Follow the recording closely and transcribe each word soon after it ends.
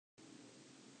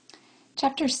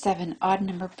Chapter 7, Odd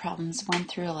Number Problems 1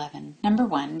 through 11. Number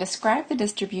 1, describe the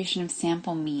distribution of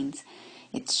sample means,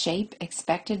 its shape,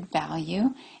 expected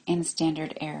value, and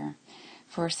standard error.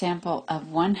 For a sample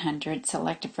of 100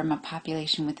 selected from a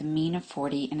population with a mean of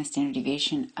 40 and a standard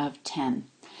deviation of 10.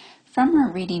 From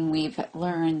our reading, we've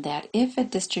learned that if a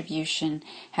distribution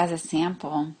has a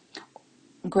sample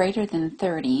greater than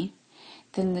 30,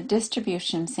 then the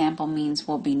distribution sample means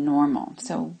will be normal.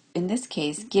 So in this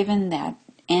case, given that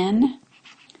n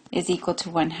is equal to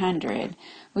 100,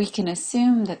 we can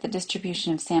assume that the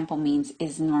distribution of sample means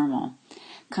is normal.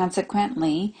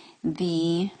 Consequently,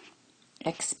 the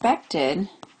expected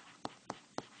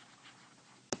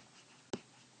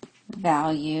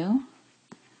value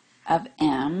of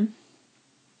m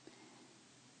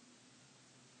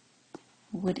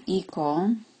would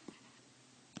equal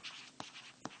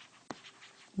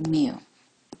mu.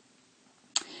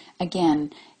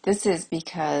 Again, this is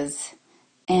because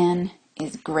n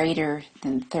is greater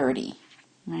than 30,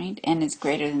 right? N is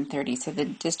greater than 30, so the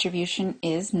distribution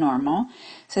is normal.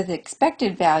 So the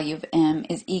expected value of m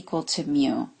is equal to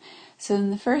mu. So in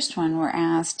the first one, we're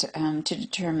asked to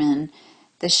determine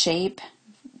the shape,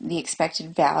 the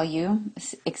expected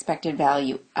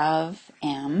value of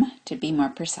m, to be more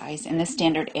precise, and the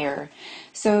standard error.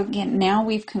 So again, now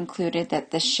we've concluded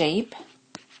that the shape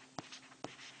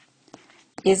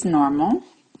is normal.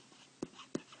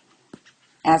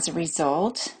 As a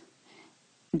result,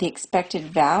 the expected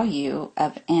value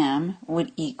of m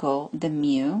would equal the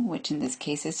mu, which in this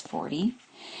case is 40.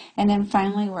 And then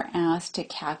finally, we're asked to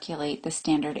calculate the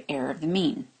standard error of the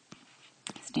mean.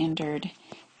 Standard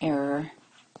error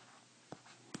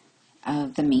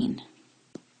of the mean.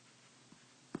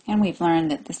 And we've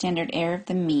learned that the standard error of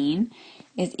the mean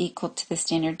is equal to the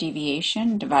standard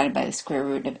deviation divided by the square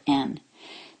root of n.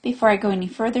 Before I go any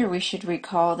further, we should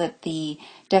recall that the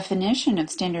definition of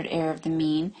standard error of the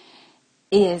mean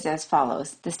is as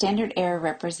follows. The standard error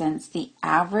represents the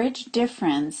average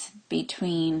difference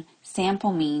between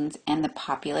sample means and the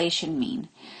population mean.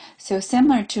 So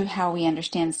similar to how we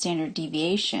understand standard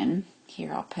deviation,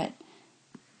 here I'll put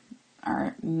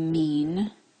our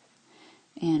mean,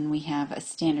 and we have a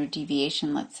standard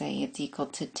deviation, let's say it's equal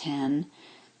to 10,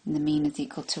 and the mean is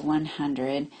equal to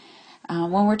 100.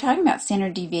 When we're talking about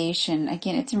standard deviation,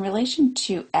 again, it's in relation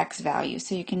to x value.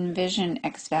 So you can envision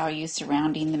x value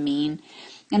surrounding the mean.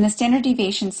 And the standard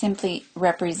deviation simply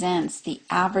represents the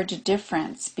average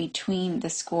difference between the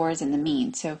scores and the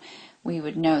mean. So we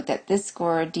would note that this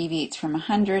score deviates from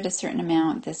 100 a certain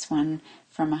amount, this one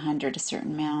from 100 a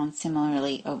certain amount,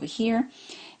 similarly over here.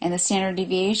 And the standard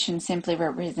deviation simply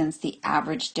represents the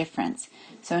average difference.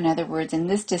 So in other words, in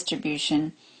this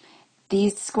distribution,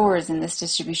 these scores in this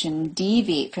distribution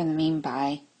deviate from the mean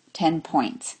by 10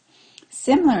 points.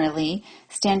 Similarly,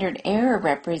 standard error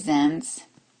represents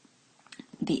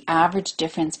the average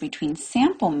difference between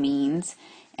sample means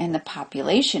and the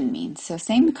population mean. So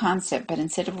same concept, but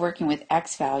instead of working with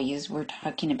x values, we're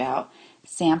talking about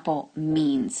sample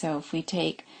means. So if we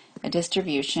take a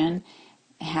distribution,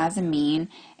 it has a mean,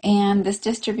 and this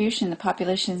distribution, the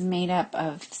population, is made up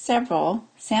of several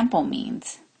sample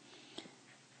means.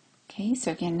 Okay,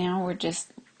 so again, now we're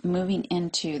just moving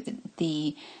into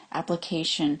the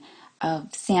application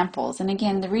of samples. And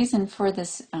again, the reason for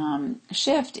this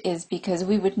shift is because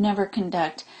we would never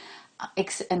conduct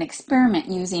an experiment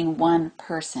using one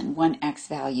person, one x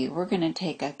value. We're going to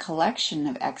take a collection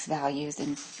of x values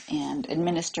and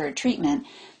administer a treatment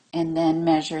and then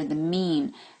measure the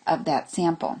mean of that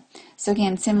sample. So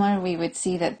again, similar, we would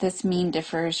see that this mean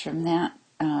differs from that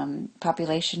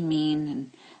population mean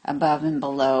and above and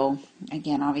below.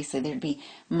 Again, obviously there'd be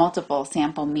multiple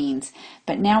sample means,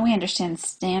 but now we understand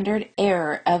standard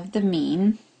error of the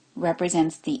mean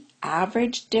represents the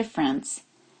average difference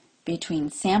between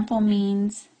sample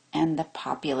means and the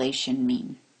population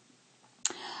mean.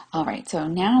 All right, so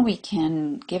now we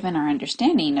can, given our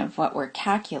understanding of what we're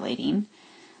calculating,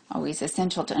 always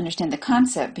essential to understand the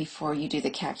concept before you do the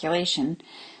calculation,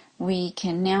 we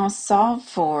can now solve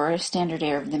for standard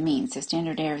error of the mean. So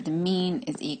standard error of the mean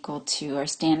is equal to our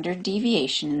standard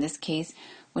deviation, in this case,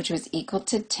 which was equal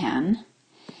to 10,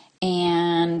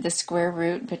 and the square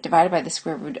root, but divided by the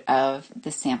square root of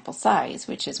the sample size,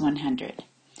 which is 100.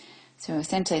 So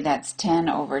essentially that's 10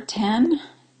 over 10.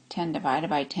 10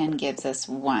 divided by 10 gives us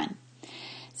 1.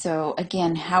 So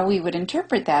again, how we would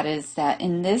interpret that is that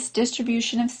in this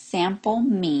distribution of sample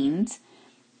means,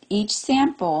 each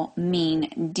sample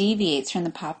mean deviates from the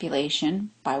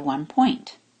population by 1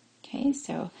 point. Okay,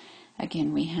 so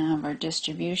again, we have our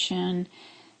distribution,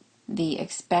 the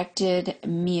expected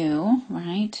mu,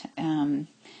 right?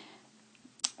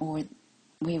 Or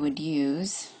we would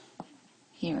use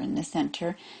here in the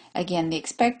center. Again, the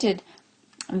expected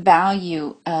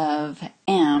value of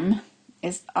m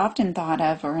is often thought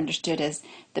of or understood as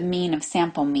the mean of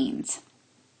sample means.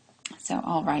 So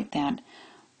I'll write that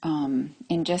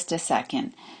in just a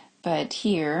second. But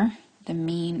here, the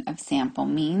mean of sample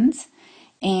means,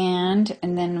 and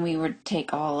then we would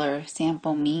take all our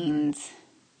sample means.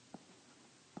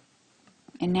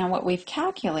 And now what we've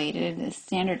calculated, the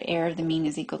standard error of the mean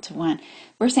is equal to 1.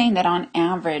 We're saying that on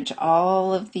average,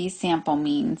 all of these sample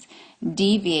means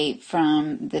deviate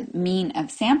from the mean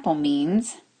of sample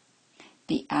means,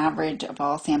 the average of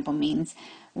all sample means,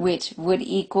 which would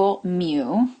equal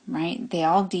mu, right? They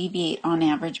all deviate on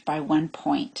average by 1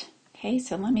 point. Okay,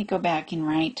 so let me go back and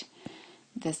write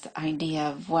this idea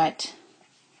of what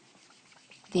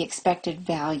the expected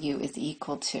value is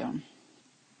equal to.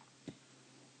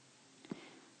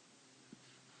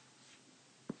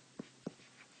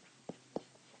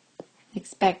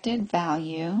 Expected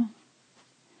value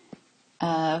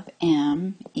of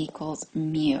m equals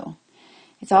mu.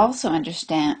 It's also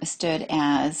understood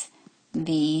as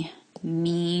the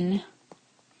mean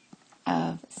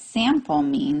of sample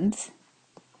means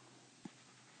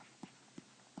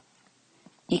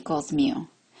equals mu.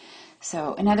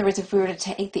 So in other words, if we were to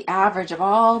take the average of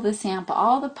all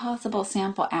the possible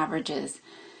sample averages,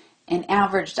 and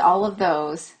averaged all of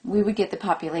those, we would get the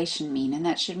population mean, and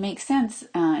that should make sense.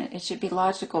 It should be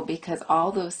logical because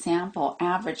all those sample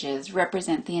averages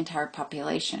represent the entire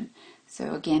population.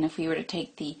 So again, if we were to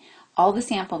take all the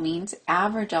sample means,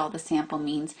 average all the sample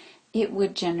means, it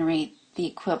would generate the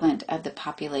equivalent of the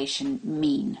population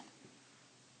mean.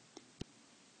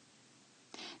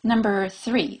 Number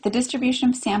 3, the distribution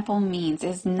of sample means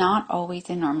is not always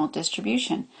a normal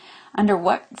distribution. Under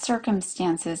what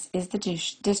circumstances is the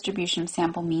distribution of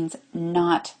sample means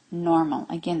not normal?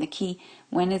 Again, the key,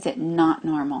 when is it not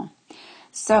normal?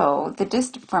 So,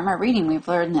 from our reading, we've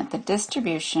learned that the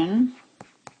distribution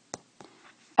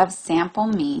of sample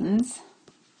means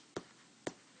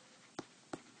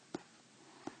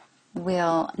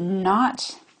will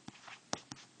not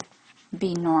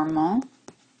be normal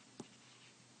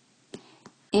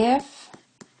if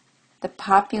the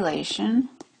population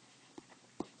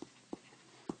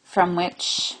from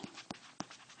which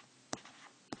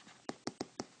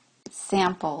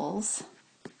samples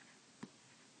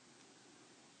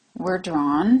were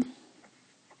drawn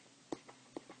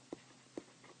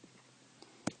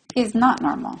is not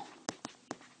normal.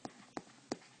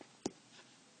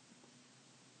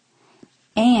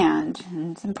 And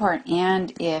it's important,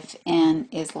 and if n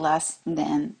is less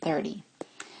than 30.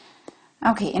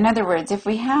 Okay, in other words, if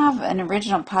we have an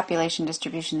original population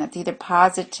distribution that's either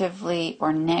positively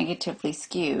or negatively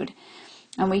skewed,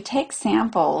 and we take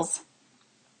samples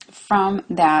from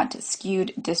that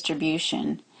skewed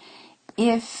distribution,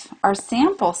 if our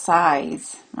sample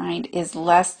size, right, is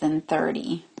less than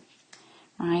 30,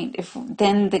 right,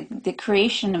 then the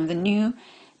creation of the new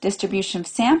distribution of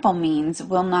sample means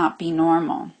will not be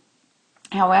normal.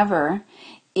 However,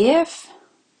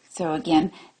 so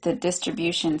again, the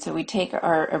distribution, so we take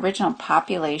our original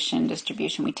population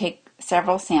distribution, we take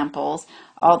several samples,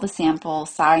 all the sample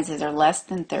sizes are less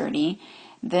than 30,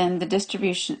 then the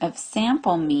distribution of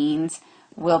sample means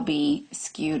will be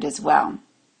skewed as well.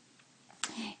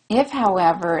 If,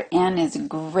 however, n is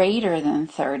greater than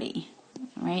 30,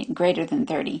 right, greater than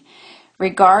 30,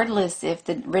 regardless if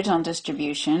the original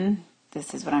distribution,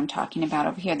 this is what I'm talking about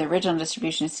over here, the original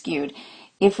distribution is skewed,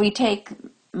 if we take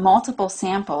multiple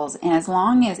samples, and as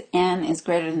long as n is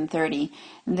greater than 30,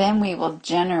 then we will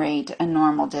generate a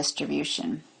normal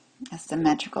distribution, a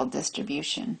symmetrical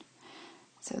distribution.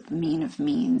 So the mean of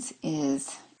means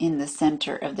is in the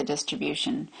center of the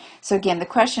distribution. So again, the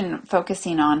question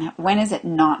focusing on when is it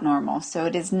not normal? So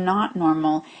it is not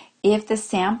normal if the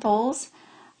samples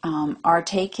are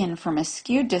taken from a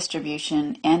skewed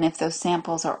distribution and if those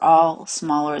samples are all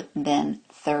smaller than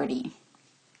 30.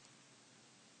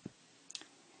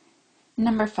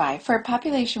 Number 5, for a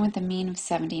population with a mean of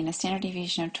 70 and a standard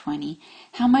deviation of 20,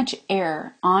 how much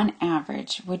error, on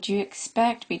average, would you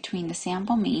expect between the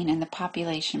sample mean and the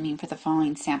population mean for the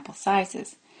following sample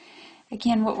sizes?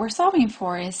 Again, what we're solving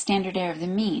for is standard error of the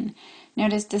mean.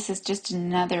 Notice this is just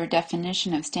another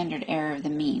definition of standard error of the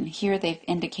mean. Here they've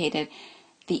indicated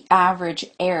the average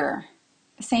error.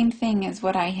 Same thing as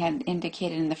what I had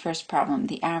indicated in the first problem,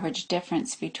 the average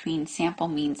difference between sample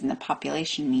means and the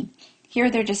population mean. Here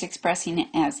they're just expressing it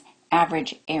as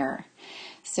average error.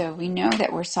 So we know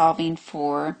that we're solving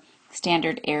for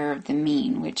standard error of the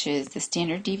mean, which is the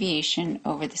standard deviation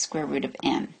over the square root of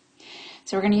n.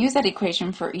 So we're going to use that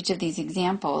equation for each of these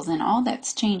examples, and all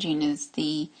that's changing is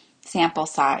the sample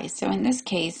size. So in this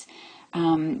case,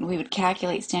 we would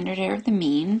calculate standard error of the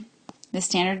mean. The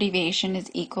standard deviation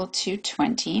is equal to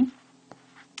 20,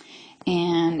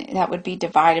 and that would be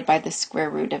divided by the square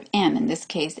root of n. In this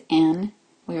case, n,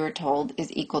 we were told,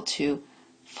 is equal to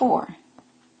 4.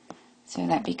 So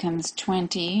that becomes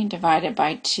 20 divided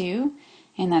by 2,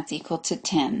 and that's equal to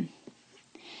 10.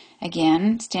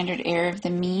 Again, standard error of the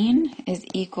mean is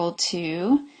equal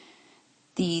to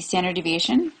the standard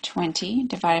deviation, 20,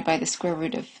 divided by the square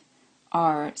root of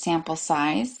our sample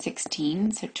size,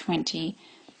 16. So 20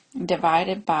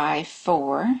 divided by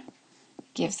 4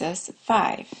 gives us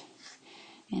 5.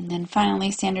 And then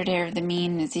finally, standard error of the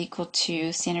mean is equal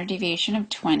to standard deviation of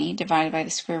 20 divided by the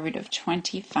square root of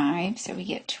 25. So we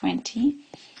get 20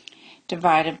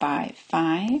 divided by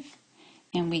 5,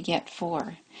 and we get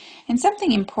 4. And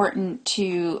something important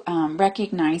to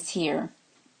recognize here,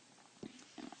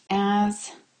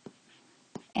 as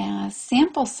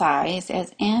sample size,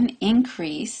 as n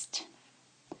increased,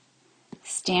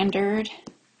 standard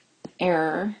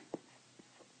error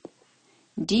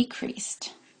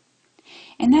decreased.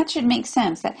 And that should make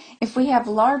sense, that if we have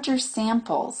larger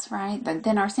samples, right,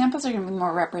 then our samples are going to be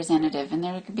more representative, and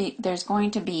there's going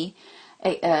to be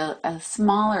a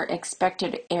smaller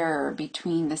expected error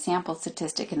between the sample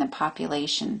statistic and the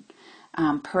population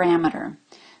parameter.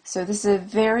 So this is a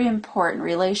very important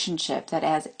relationship, that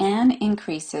as n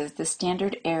increases, the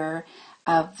standard error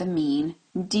of the mean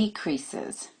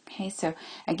decreases. Okay, so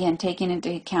again, taking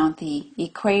into account the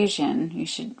equation, you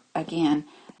should again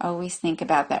always think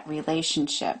about that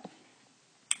relationship,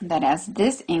 that as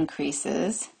this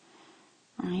increases,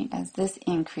 right, as this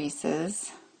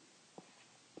increases,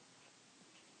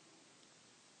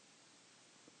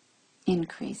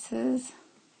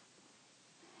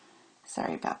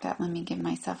 sorry about that, let me give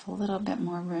myself a little bit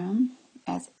more room.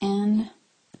 As n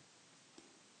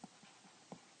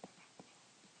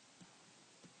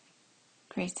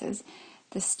increases,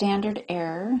 the standard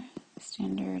error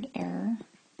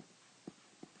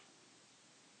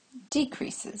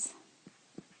decreases.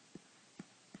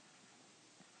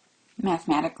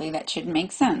 Mathematically, that should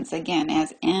make sense. Again,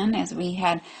 as we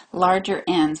had larger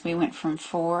n's, we went from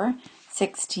 4,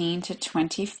 16 to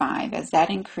 25. As that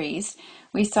increased,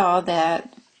 we saw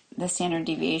that the standard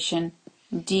deviation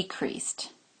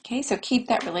decreased. Okay, so keep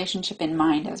that relationship in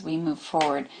mind as we move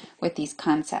forward with these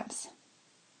concepts.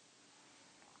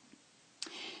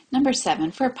 Number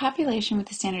 7, for a population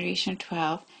with a standard deviation of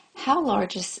 12, how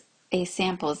large is a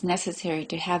sample is necessary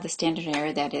to have the standard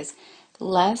error that is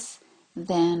less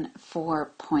than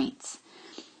 4 points?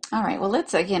 All right, well,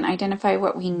 let's again identify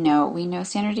what we know. We know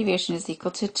standard deviation is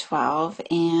equal to 12,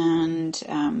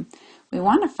 and we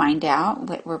want to find out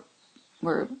what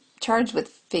we're charged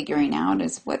with figuring out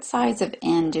is what size of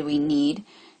n do we need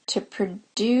to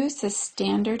produce a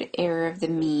standard error of the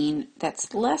mean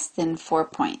that's less than 4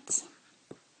 points.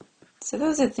 So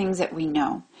those are things that we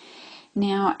know.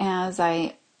 Now, as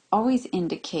I always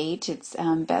indicate, it's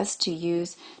best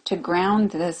to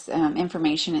ground this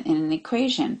information in an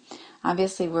equation.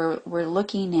 Obviously, we're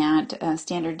looking at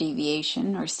standard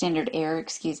deviation, or standard error,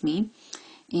 excuse me,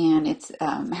 and it's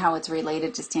how it's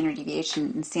related to standard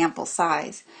deviation and sample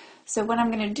size. So what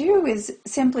I'm going to do is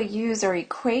simply use our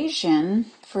equation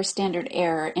for standard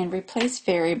error and replace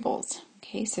variables.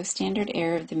 Okay, so standard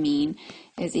error of the mean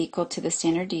is equal to the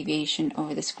standard deviation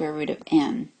over the square root of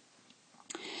n.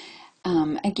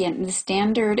 Again, the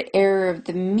standard error of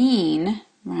the mean,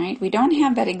 right, we don't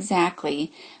have that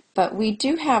exactly, but we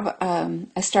do have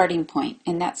a starting point,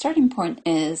 and that starting point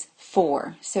is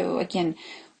 4. So again,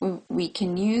 we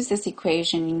can use this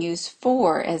equation and use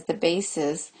 4 as the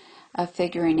basis of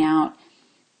figuring out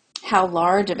how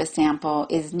large of a sample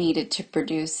is needed to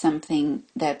produce something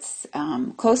that's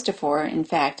close to 4. In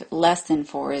fact, less than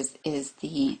 4 is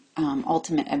the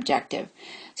ultimate objective.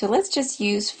 So let's just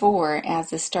use 4 as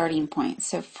the starting point.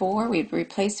 So 4, we've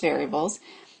replaced variables.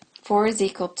 4 is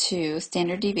equal to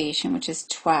standard deviation, which is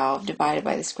 12, divided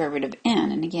by the square root of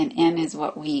n. And again, n is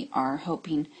what we are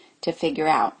hoping to figure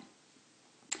out.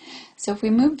 So if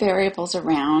we move variables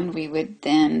around, we would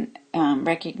then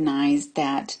recognize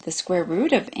that the square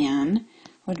root of n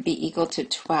would be equal to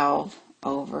 12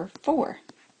 over 4.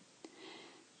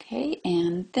 Okay,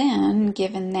 and then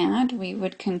given that, we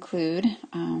would conclude,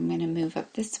 I'm going to move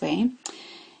up this way,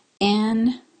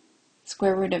 n,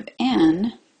 square root of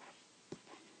n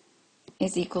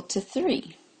is equal to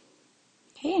 3.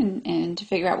 Okay, and to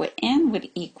figure out what n would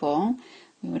equal,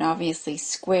 we would obviously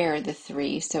square the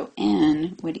 3, so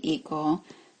n would equal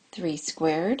 3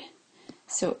 squared.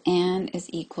 So n is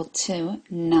equal to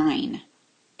 9.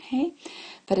 Okay,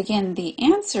 but again, the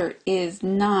answer is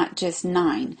not just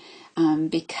 9,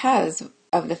 because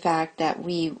of the fact that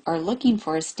we are looking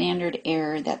for a standard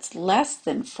error that's less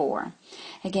than 4.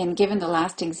 Again, given the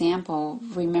last example,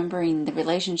 remembering the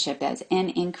relationship as n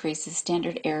increases,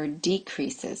 standard error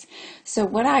decreases. So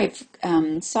what I've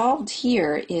solved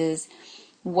here is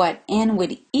what n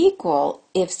would equal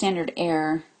if standard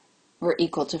error were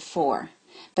equal to 4.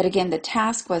 But again, the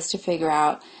task was to figure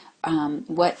out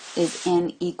what is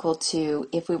n equal to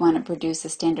if we want to produce a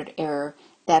standard error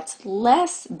that's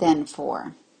less than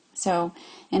 4. So,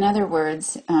 in other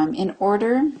words, in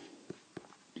order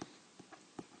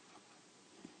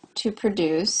to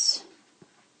produce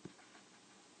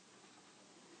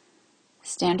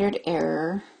standard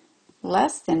error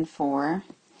less than 4,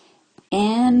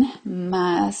 n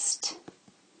must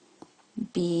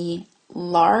be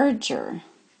larger,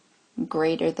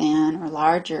 greater than, or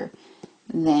larger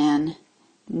than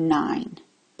 9.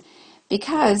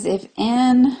 Because if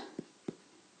n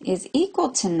is equal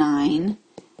to 9,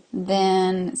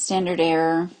 then standard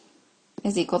error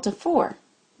is equal to 4.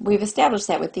 We've established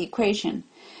that with the equation.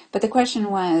 But the question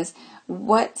was,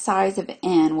 what size of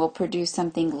n will produce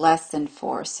something less than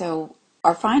 4? So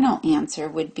our final answer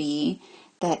would be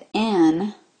that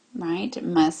n, right,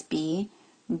 must be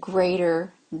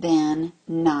greater than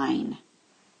 9.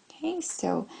 Okay,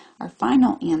 so our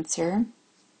final answer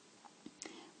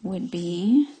would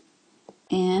be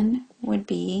n would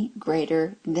be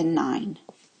greater than 9.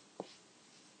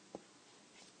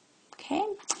 Okay,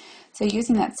 so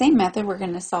using that same method, we're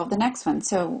going to solve the next one.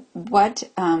 So what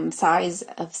size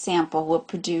of sample will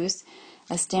produce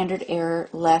a standard error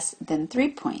less than 3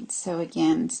 points? So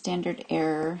again, standard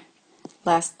error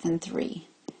less than 3.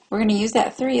 We're going to use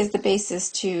that 3 as the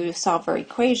basis to solve our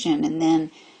equation and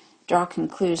then draw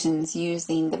conclusions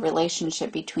using the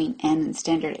relationship between n and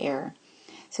standard error.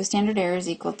 So standard error is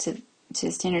equal to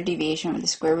standard deviation over the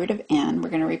square root of n. We're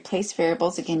going to replace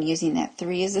variables again using that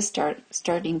 3 as a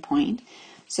starting point.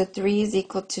 So 3 is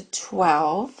equal to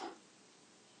 12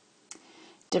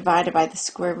 divided by the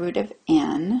square root of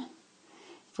n.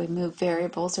 If we move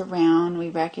variables around, we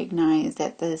recognize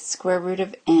that the square root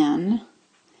of n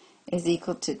is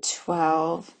equal to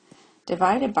 12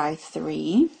 divided by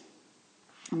 3.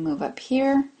 I'll move up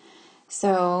here.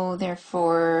 So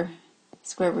therefore,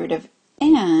 square root of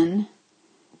n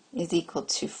is equal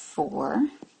to 4.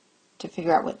 To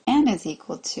figure out what n is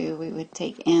equal to, we would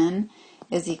take n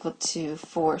is equal to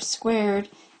 4 squared,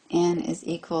 n is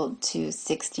equal to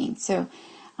 16. So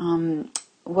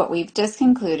what we've just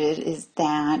concluded is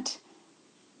that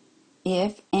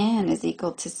if n is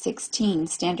equal to 16,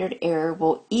 standard error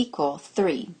will equal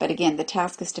 3. But again, the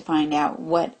task is to find out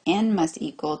what n must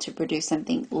equal to produce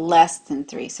something less than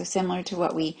 3. So similar to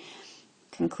what we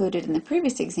concluded in the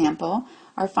previous example,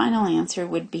 our final answer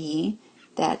would be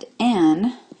that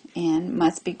n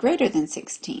must be greater than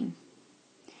 16.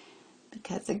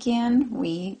 Because again,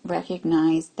 we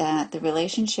recognize that the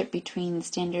relationship between the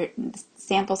standard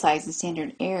sample size and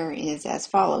standard error is as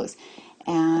follows.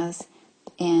 As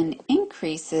n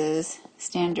increases,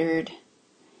 standard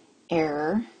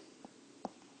error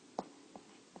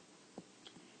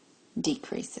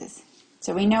decreases.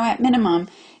 So we know at minimum,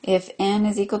 if n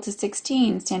is equal to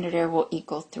 16, standard error will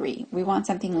equal 3. We want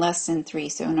something less than 3,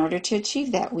 so in order to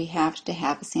achieve that, we have to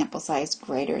have a sample size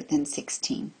greater than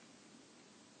 16.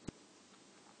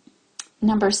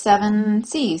 Number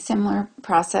 7C, similar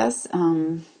process.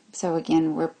 So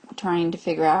again, we're trying to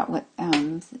figure out what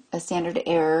a standard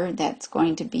error that's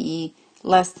going to be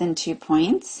less than 2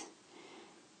 points.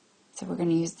 So we're going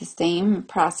to use the same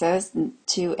process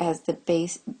as the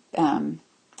base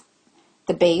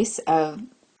of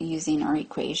using our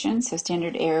equation. So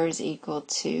standard error is equal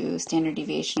to standard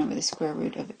deviation over the square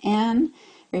root of n.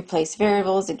 Replace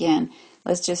variables. Again,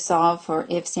 let's just solve for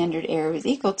if standard error is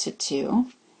equal to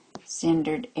 2.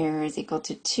 Standard error is equal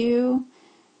to 2.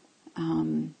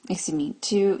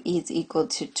 2 is equal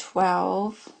to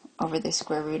 12 over the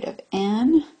square root of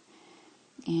n.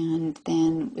 And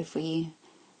then if we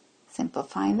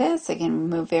simplify this, again,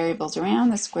 move variables around,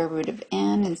 the square root of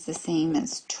n is the same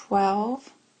as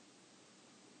 12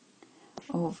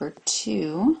 over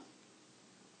 2.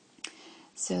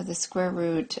 So the square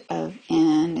root of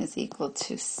n is equal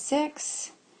to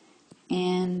 6,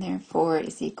 and therefore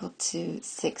is equal to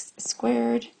 6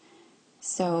 squared.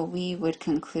 So we would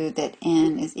conclude that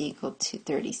n is equal to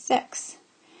 36.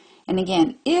 And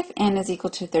again, if n is equal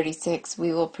to 36,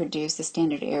 we will produce a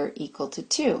standard error equal to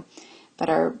 2. But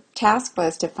our task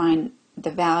was to find the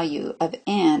value of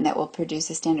n that will produce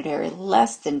a standard error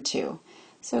less than 2.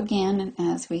 So again,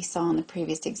 as we saw in the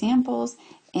previous examples,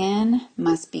 n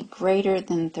must be greater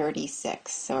than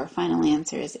 36. So our final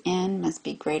answer is n must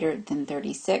be greater than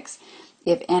 36.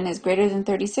 If n is greater than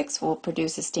 36, we'll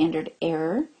produce a standard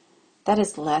error that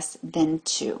is less than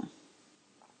 2.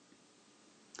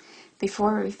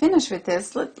 Before we finish with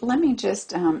this, let me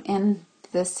just end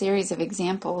this series of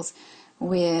examples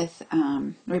with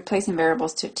replacing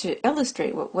variables to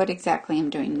illustrate what exactly I'm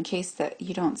doing in case that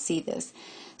you don't see this.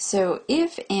 So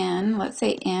if n, let's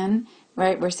say n,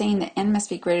 right, we're saying that n must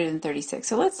be greater than 36.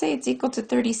 So let's say it's equal to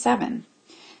 37.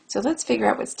 So let's figure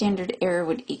out what standard error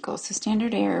would equal. So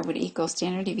standard error would equal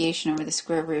standard deviation over the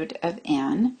square root of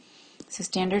n. So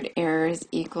standard error is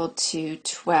equal to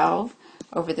 12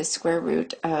 over the square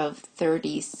root of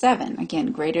 37,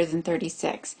 again, greater than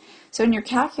 36. So in your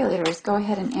calculators, go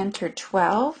ahead and enter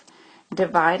 12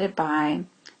 divided by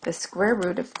the square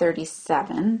root of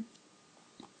 37.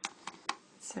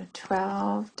 So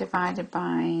 12 divided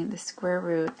by the square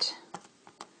root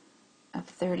of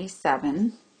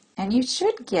 37. And you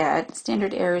should get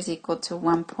standard error is equal to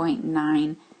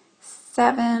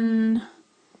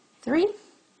 1.973.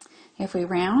 If we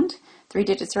round 3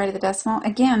 digits right of the decimal,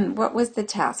 again, what was the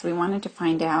task? We wanted to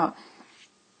find out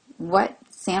what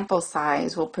sample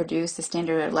size will produce a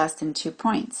standard error less than 2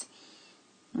 points.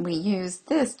 We used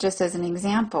this just as an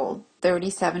example.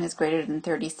 37 is greater than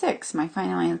 36. My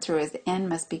final answer is n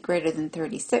must be greater than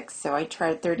 36, so I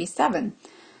tried 37.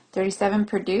 37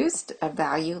 produced a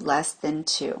value less than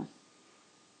 2.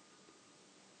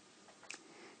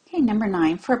 Okay, number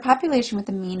 9. For a population with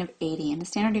a mean of 80 and a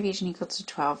standard deviation equal to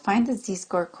 12, find the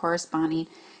z-score corresponding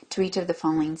to each of the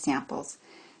following samples.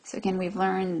 So again, we've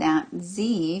learned that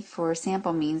z for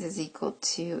sample means is equal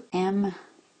to m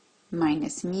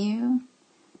minus mu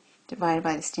divided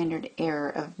by the standard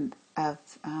error of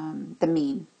the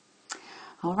mean.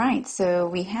 All right, so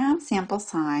we have sample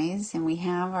size and we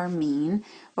have our mean.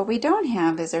 What we don't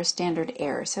have is our standard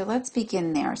error. So let's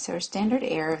begin there. So our standard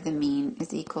error of the mean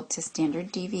is equal to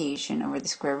standard deviation over the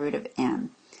square root of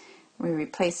n. We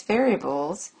replace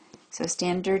variables, so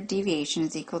standard deviation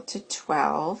is equal to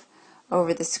 12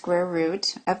 over the square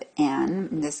root of n,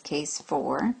 in this case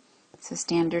 4. So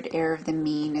standard error of the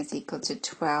mean is equal to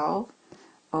 12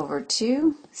 over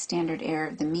 2. Standard error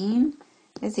of the mean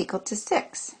is equal to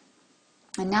 6.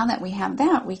 And now that we have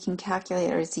that, we can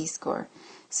calculate our z-score.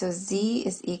 So z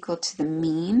is equal to the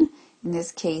mean, in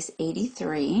this case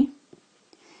 83,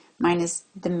 minus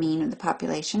the mean of the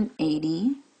population,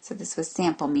 80. So this was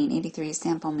sample mean, 83 is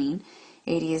sample mean,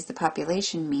 80 is the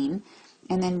population mean,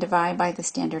 and then divide by the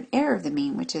standard error of the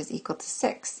mean, which is equal to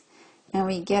 6. And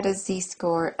we get a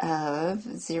z-score of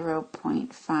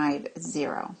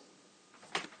 0.50.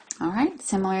 All right,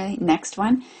 similarly, next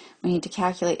one, we need to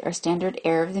calculate our standard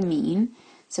error of the mean.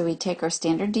 So we take our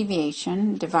standard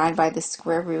deviation, divide by the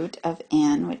square root of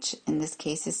n, which in this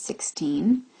case is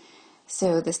 16.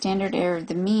 So the standard error of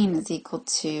the mean is equal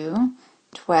to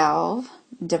 12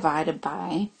 divided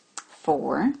by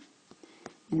 4,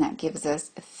 and that gives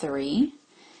us 3.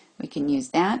 We can use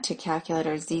that to calculate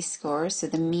our z-score. So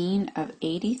the mean of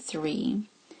 83,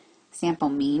 sample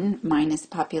mean minus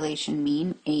population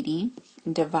mean, 80,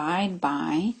 divide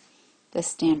by the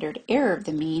standard error of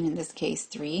the mean, in this case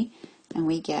 3, and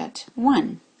we get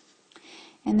 1.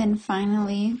 And then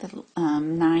finally, the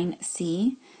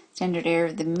 9c, standard error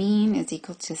of the mean is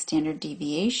equal to standard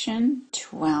deviation,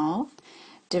 12,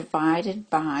 divided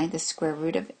by the square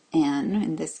root of n,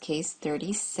 in this case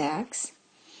 36.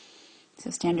 So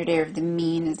standard error of the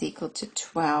mean is equal to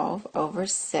 12 over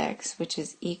 6, which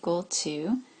is equal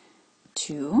to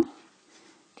 2.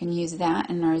 We can use that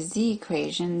in our z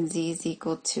equation. Z is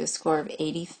equal to a score of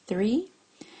 83.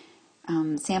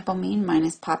 Sample mean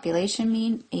minus population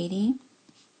mean, 80.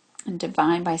 And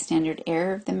divide by standard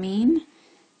error of the mean,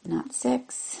 not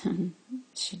 6,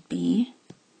 should be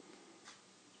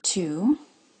 2.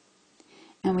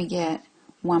 And we get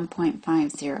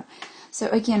 1.50. So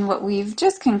again, what we've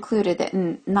just concluded that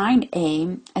in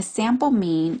 9a, a sample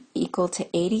mean equal to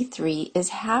 83 is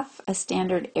half a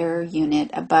standard error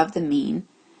unit above the mean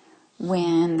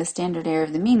when the standard error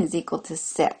of the mean is equal to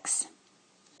 6.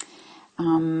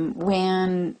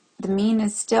 When the mean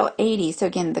is still 80, so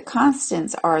again, the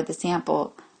constants are the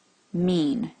sample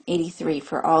mean, 83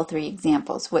 for all three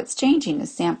examples. What's changing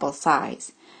is sample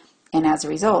size, and as a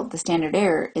result, the standard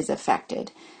error is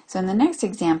affected. So in the next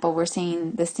example, we're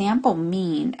saying the sample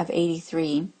mean of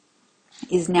 83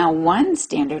 is now one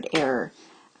standard error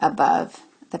above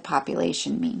the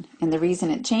population mean. And the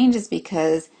reason it changed is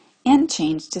because n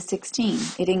changed to 16.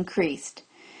 It increased.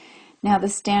 Now the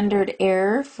standard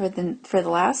error for the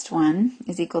last one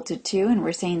is equal to 2, and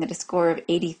we're saying that a score of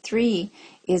 83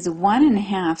 is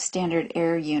 1.5 standard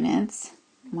error units,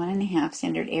 1.5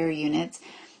 standard error units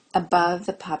above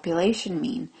the population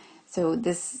mean. So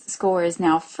this score is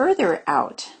now further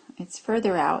out. It's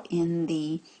further out in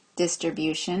the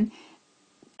distribution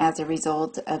as a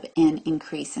result of n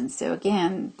increasing. So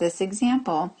again, this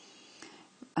example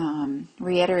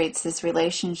reiterates this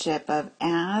relationship of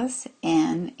as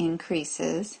n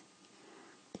increases,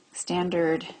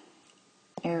 standard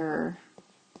error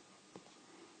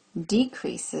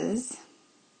decreases,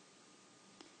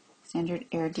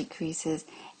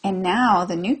 and now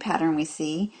the new pattern we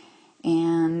see,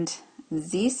 and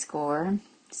z-score,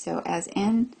 so as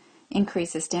n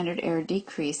increases, standard error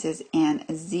decreases, and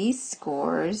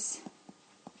z-scores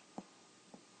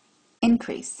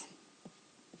increase.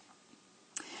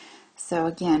 So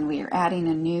again, we are adding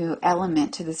a new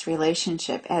element to this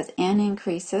relationship. As n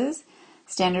increases,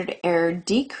 standard error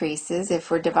decreases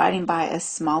if we're dividing by a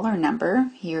smaller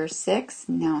number. Here 6,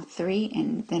 now 3,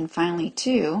 and then finally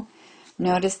 2.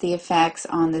 Notice the effects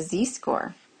on the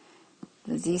z-score.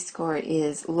 The z-score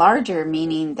is larger,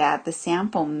 meaning that the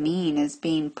sample mean is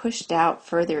being pushed out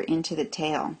further into the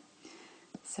tail.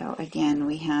 So again,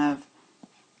 we have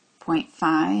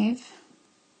 0.5,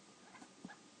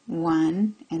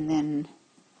 1, and then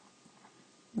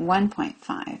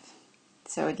 1.5.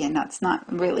 So again, that's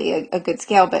not really a good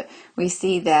scale, but we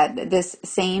see that this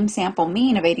same sample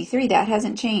mean of 83, that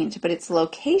hasn't changed, but its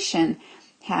location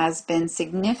has been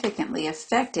significantly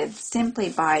affected simply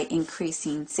by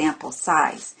increasing sample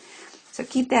size. So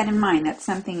keep that in mind. That's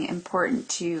something important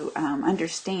to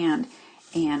understand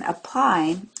and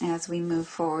apply as we move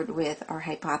forward with our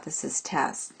hypothesis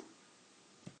test.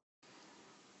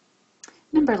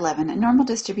 Number 11, a normal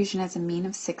distribution has a mean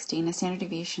of 60 and a standard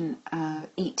deviation of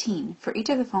 18. For each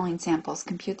of the following samples,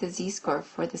 compute the z-score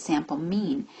for the sample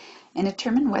mean and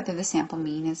determine whether the sample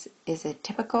mean is a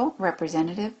typical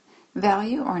representative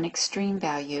value or an extreme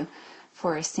value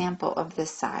for a sample of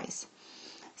this size.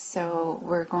 So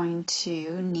we're going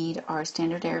to need our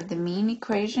standard error of the mean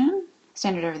equation.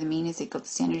 Standard error of the mean is equal to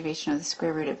standard deviation of the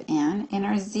square root of n, and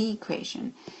our z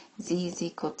equation. Z is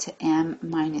equal to m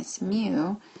minus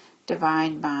mu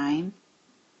divided by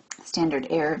standard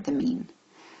error of the mean.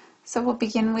 So we'll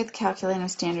begin with calculating a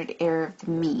standard error of the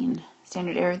mean.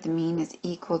 Standard error of the mean is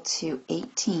equal to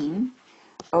 18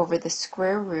 over the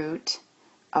square root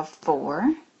of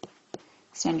 4.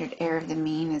 Standard error of the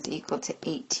mean is equal to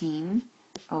 18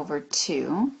 over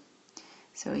 2.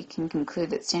 So we can conclude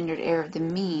that standard error of the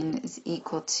mean is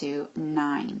equal to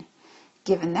 9.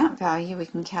 Given that value, we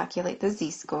can calculate the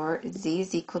z-score. Z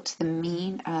is equal to the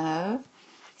mean of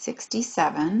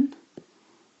 67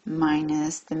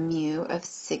 minus the mu of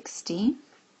 60.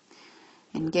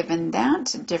 And given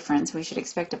that difference, we should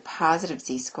expect a positive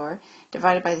z-score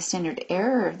divided by the standard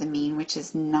error of the mean, which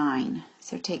is 9.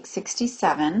 So take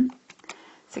 67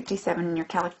 in your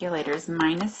calculators,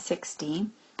 minus 60,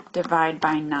 divide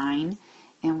by 9,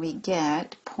 and we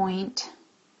get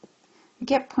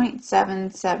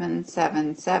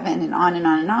 0.7777, and on and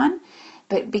on and on.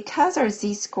 But because our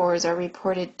z-scores are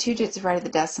reported 2 digits right of the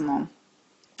decimal,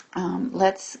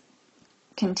 let's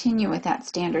continue with that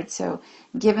standard. So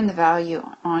given the value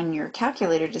on your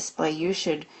calculator display, you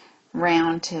should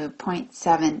round to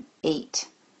 0.78.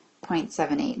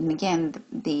 And again,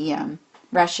 the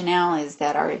rationale is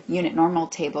that our unit normal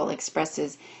table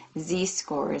expresses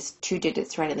z-scores 2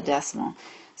 digits right of the decimal.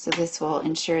 So this will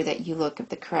ensure that you look at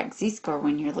the correct z-score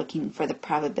when you're looking for the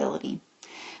probability.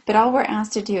 But all we're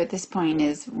asked to do at this point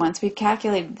is, once we've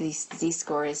calculated the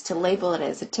z-score, is to label it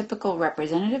as a typical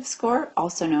representative score,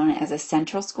 also known as a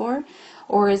central score,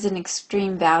 or as an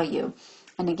extreme value.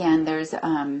 And again, there's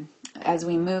as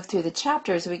we move through the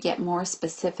chapters, we get more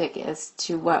specific as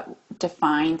to what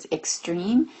defines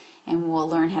extreme, and we'll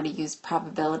learn how to use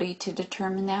probability to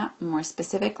determine that more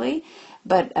specifically.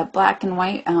 But a black and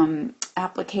white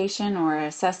application or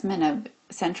assessment of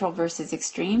central versus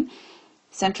extreme,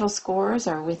 central scores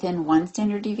are within 1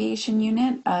 standard deviation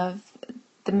unit of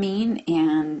the mean,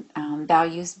 and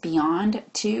values beyond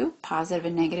 2, positive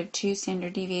and negative 2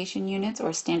 standard deviation units,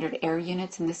 or standard error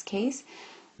units in this case,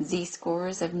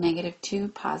 z-scores of -2,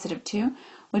 +2,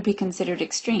 would be considered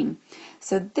extreme.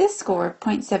 So this score,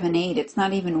 0.78, it's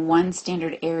not even 1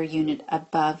 standard error unit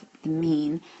above the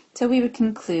mean. So we would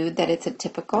conclude that it's a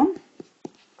typical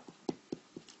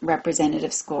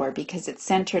representative score because it's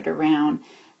centered around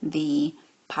the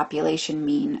population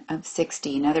mean of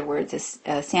 60. In other words,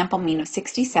 a sample mean of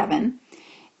 67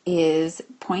 is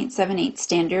 0.78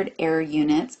 standard error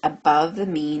units above the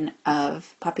mean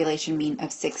of population mean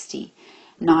of 60,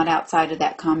 not outside of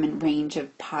that common range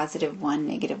of +1,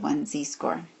 -1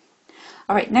 z-score.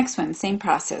 All right, next one, same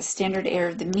process. Standard error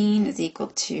of the mean is equal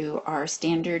to our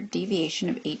standard deviation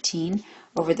of 18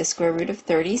 over the square root of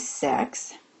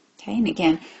 36. Okay, and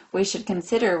again, we should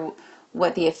consider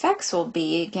what the effects will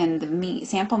be. Again, the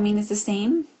sample mean is the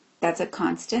same. That's a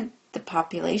constant. The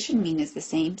population mean is the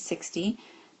same, 60,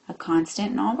 a constant.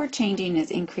 And all we're changing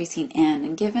is increasing n.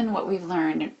 And given what we've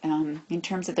learned in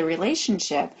terms of the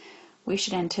relationship, we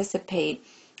should anticipate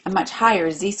a much higher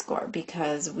z-score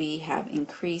because we have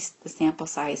increased the sample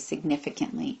size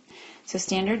significantly. So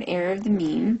standard error of the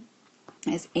mean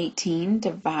is 18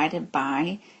 divided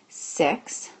by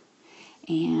 6.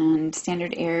 And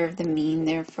standard error of the mean,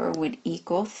 therefore, would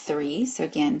equal 3. So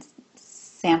again,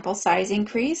 sample size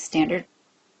increase, standard.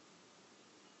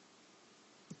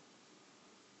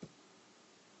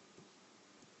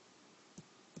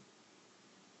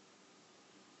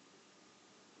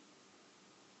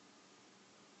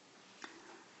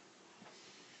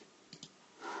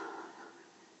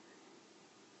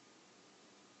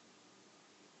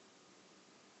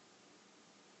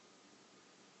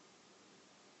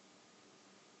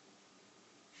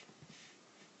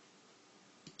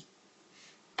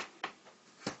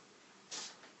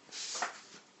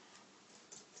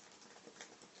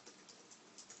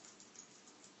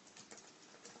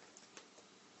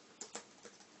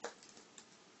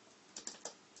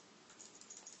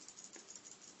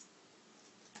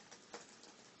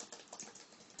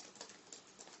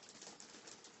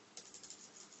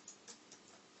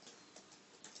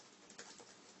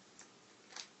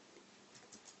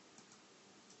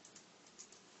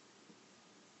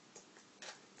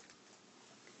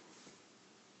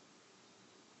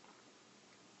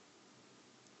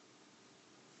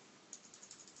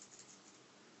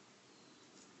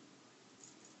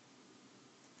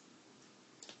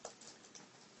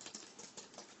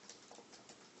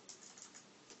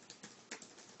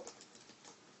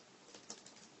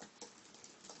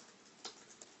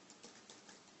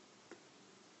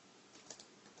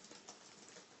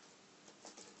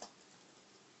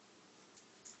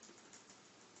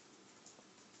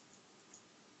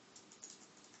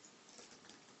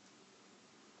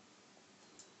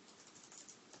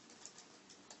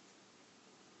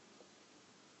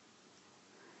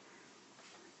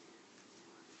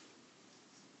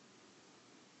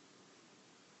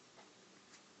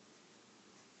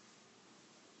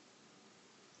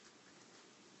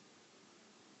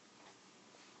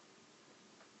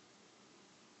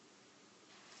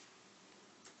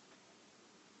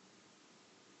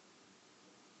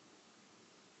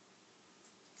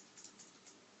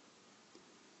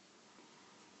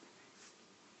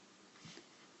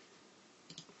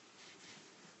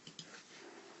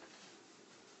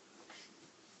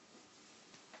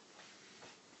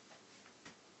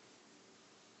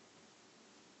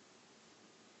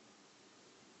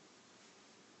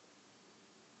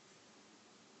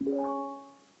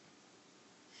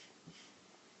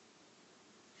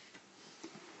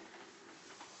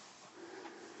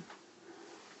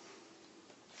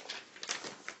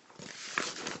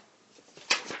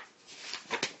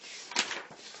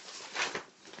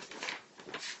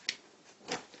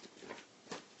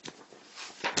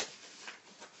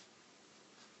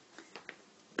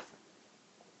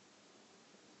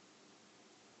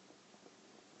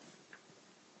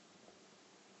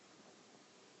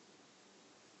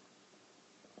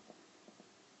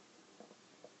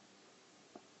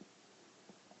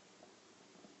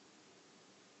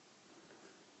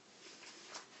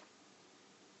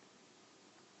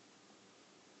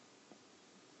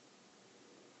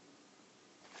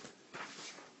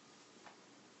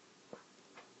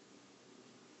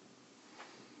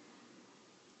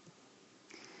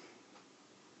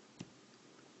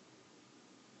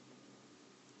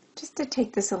 Just to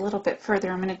take this a little bit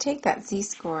further, I'm going to take that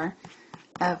z-score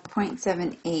of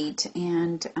 0.78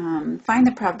 and find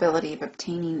the probability of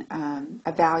obtaining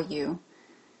a value,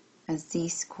 a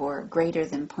z-score greater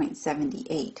than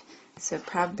 0.78. So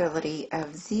probability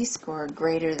of z-score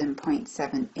greater than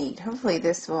 0.78. Hopefully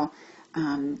this will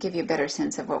give you a better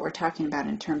sense of what we're talking about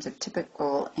in terms of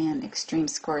typical and extreme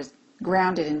scores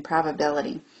grounded in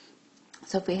probability.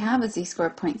 So if we have a z-score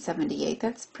of 0.78,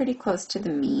 that's pretty close to the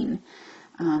mean,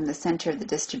 the center of the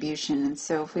distribution. And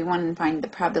so if we want to find the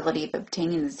probability of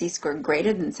obtaining the z-score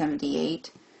greater than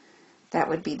 78, that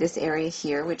would be this area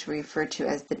here, which we refer to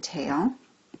as the tail.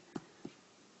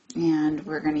 And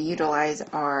we're going to utilize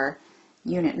our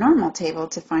unit normal table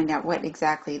to find out what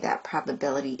exactly that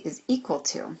probability is equal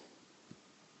to.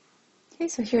 Okay,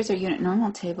 so here's our unit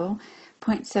normal table.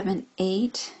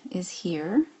 0.78 is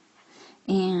here,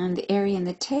 and the area in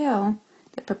the tail,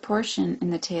 the proportion in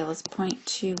the tail is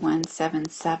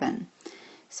 0.2177.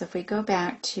 So if we go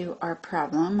back to our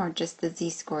problem, or just the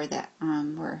z-score that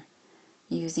we're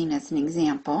using as an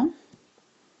example,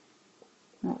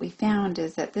 What we found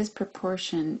is that this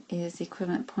proportion is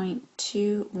equivalent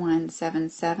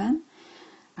 0.2177.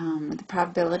 The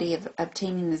probability of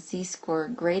obtaining the z-score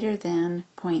greater than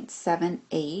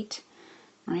 0.78,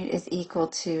 right, is equal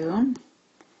to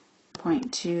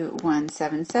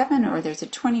 0.2177, or there's a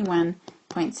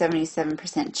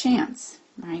 21.77% chance,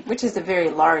 right, which is a very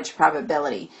large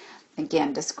probability.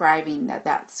 Again, describing that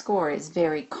that score is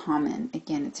very common.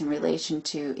 Again, it's in relation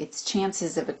to its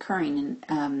chances of occurring,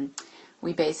 and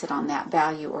we base it on that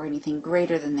value or anything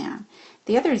greater than that.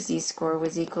 The other z-score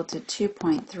was equal to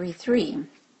 2.33.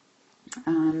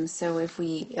 So if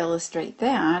we illustrate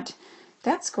that,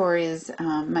 that score is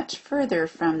much further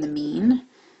from the mean.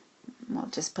 We'll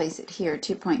just place it here,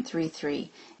 2.33.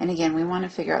 And again, we want to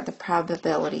figure out the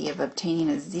probability of obtaining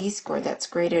a z-score that's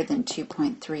greater than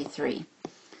 2.33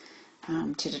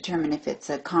 to determine if it's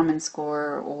a common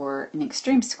score or an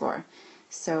extreme score.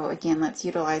 So again, let's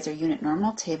utilize our unit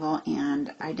normal table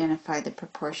and identify the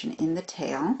proportion in the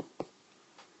tail.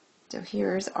 So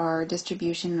here's our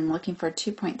distribution. I'm looking for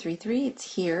 2.33.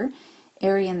 It's here.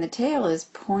 Area in the tail is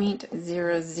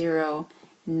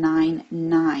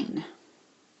 0.0099.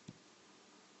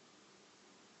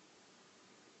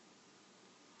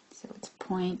 So it's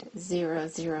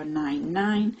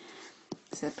 0.0099.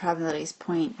 So the probability is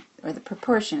the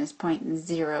proportion is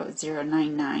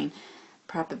 0.0099.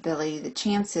 Probability, the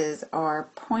chances are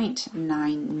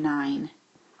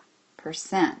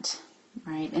 0.99%.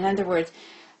 Right? In other words,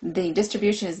 the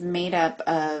distribution is made up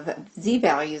of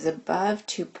z-values above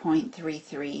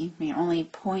 2.33. I mean, only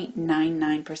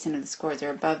 0.99% of the scores are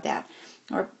above that.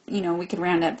 Or, we could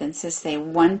round up and just say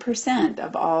 1%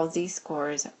 of all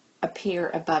z-scores appear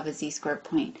above a z-score of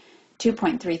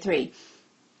 2.33.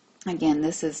 Again,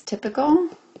 this is typical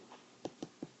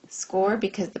score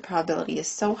because the probability is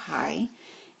so high,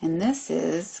 and this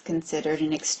is considered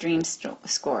an extreme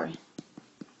score.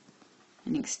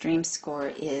 An extreme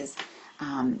score is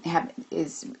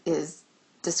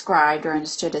described or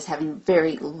understood as having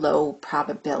very low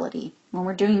probability. When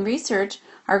we're doing research,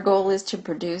 our goal is to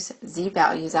produce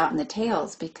z-values out in the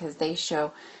tails because they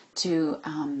show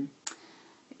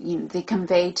they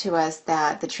convey to us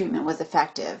that the treatment was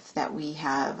effective, that we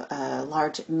have a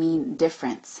large mean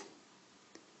difference.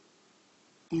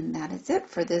 And that is it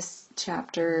for this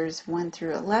chapters 1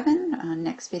 through 11.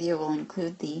 Next video will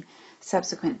include the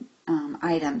subsequent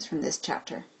items from this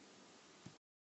chapter.